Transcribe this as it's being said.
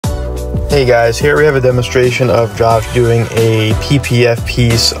Hey guys, here we have a demonstration of Josh doing a PPF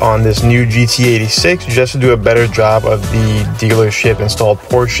piece on this new GT86 just to do a better job of the dealership installed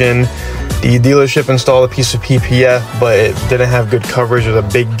portion. The dealership installed a piece of PPF, but it didn't have good coverage. There's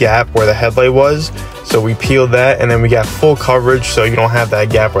a big gap where the headlight was. So we peeled that and then we got full coverage so you don't have that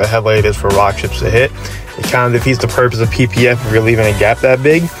gap where the headlight is for rock chips to hit. It kind of defeats the purpose of PPF if you're leaving a gap that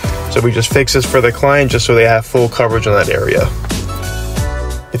big. So we just fix this for the client just so they have full coverage in that area.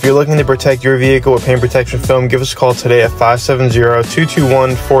 If you're looking to protect your vehicle with paint protection film, give us a call today at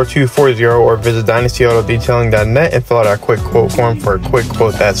 570-221-4240 or visit dynastyauto.net and fill out our quick quote form for a quick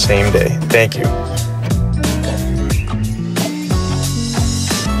quote that same day. Thank you.